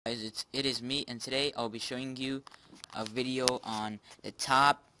It is me, and today I'll be showing you a video on the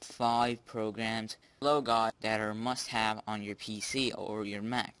top 5 programs, hello guys, that are must-have on your PC or your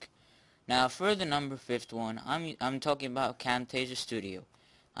Mac. Now for the number 5th one, I'm talking about Camtasia Studio.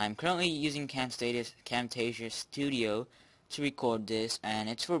 I'm currently using Camtasia Studio to record this, and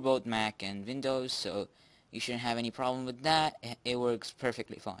it's for both Mac and Windows, so you shouldn't have any problem with that. It works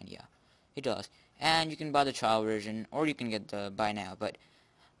perfectly fine, yeah, it does. And you can buy the trial version, or you can get the buy now, but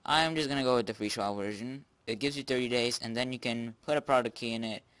I'm just gonna go with the free trial version. It gives you 30 days, and then you can put a product key in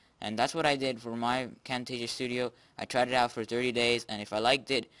it, and that's what I did for my Camtasia Studio. I tried it out for 30 days, and if I liked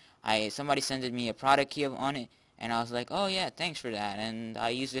it, somebody sent me a product key on it, and I was like, oh yeah, thanks for that, and I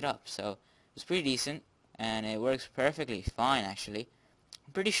used it up. So it's pretty decent, and it works perfectly fine actually.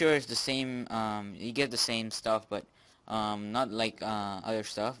 I'm pretty sure it's the same, you get the same stuff, but not like other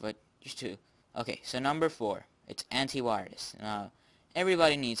stuff, but just two. Okay, so number 4, it's antivirus. Now,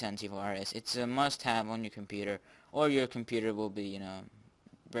 everybody needs antivirus. It's a must-have on your computer, or your computer will be,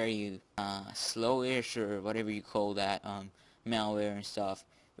 very slowish, or whatever you call that, malware and stuff,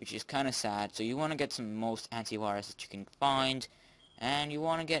 which is kind of sad. So you want to get some most antivirus that you can find, and you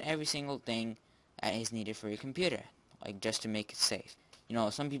want to get every single thing that is needed for your computer, like just to make it safe.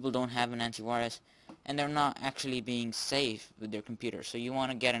 Some people don't have an antivirus, and they're not actually being safe with their computer, so you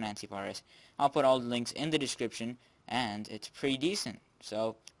want to get an antivirus. I'll put all the links in the description, and it's pretty decent.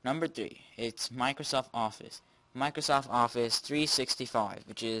 So number 3, it's Microsoft Office. Microsoft Office 365,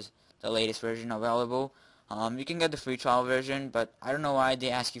 which is the latest version available. You can get the free trial version, but I don't know why they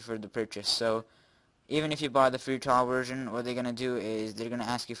ask you for the purchase. So even if you buy the free trial version, what they're gonna do is they're gonna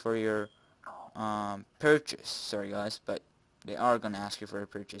ask you for your purchase. Sorry guys, but they are gonna ask you for a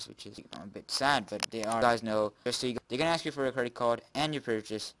purchase, which is a bit sad, but they are. You guys know, just so they're gonna ask you for a credit card and your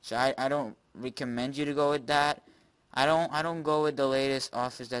purchase. So I don't recommend you to go with that. I don't go with the latest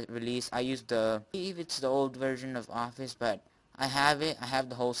Office that released. I use I believe it's the old version of Office, but I have it. I have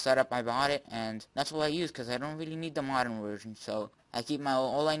the whole setup. I bought it, and that's what I use because I don't really need the modern version. So I keep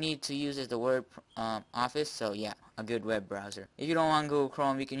all I need to use is the Word Office. So yeah, a good web browser. If you don't want Google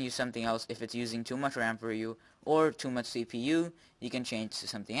Chrome, you can use something else. If it's using too much RAM for you or too much CPU, you can change to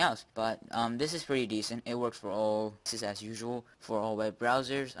something else. But this is pretty decent. It works for all. This is as usual for all web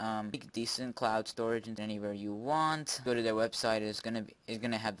browsers. Decent cloud storage and anywhere you want. Go to their website. It's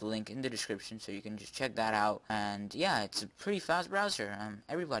gonna have the link in the description, so you can just check that out. And yeah, it's a pretty fast browser.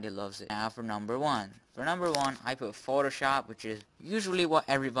 Everybody loves it. Now for number 1. For number 1, I put Photoshop, which is usually what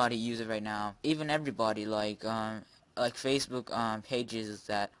everybody uses right now. Even everybody, like Facebook pages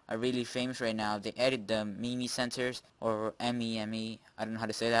that are really famous right now, they edit the meme centers, or MEME. I don't know how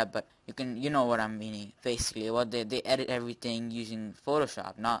to say that, but you know what I'm meaning. Basically, what they edit everything using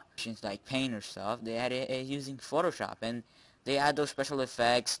Photoshop, not machines like Paint or stuff. They edit it using Photoshop, and they add those special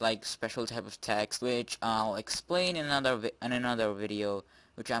effects, like special type of text, which I'll explain in another video,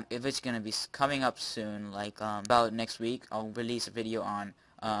 which if it's gonna be coming up soon, like about next week. I'll release a video on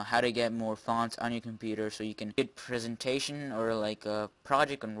how to get more fonts on your computer so you can get presentation or like a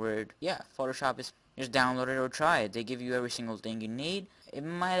project on Word. Yeah, Photoshop is just download it or try it. They give you every single thing you need. It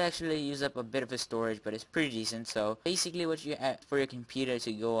might actually use up a bit of a storage, but it's pretty decent. So basically what you add for your computer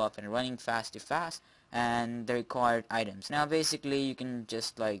to go up and running fast, and the required items. Now basically you can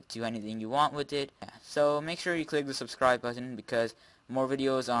just like do anything you want with it. Yeah. So make sure you click the subscribe button, because more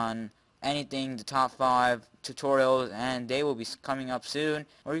videos on anything, the top 5 tutorials, and they will be coming up soon,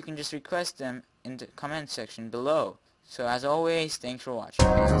 or you can just request them in the comment section below. So as always, thanks for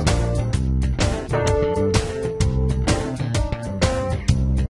watching.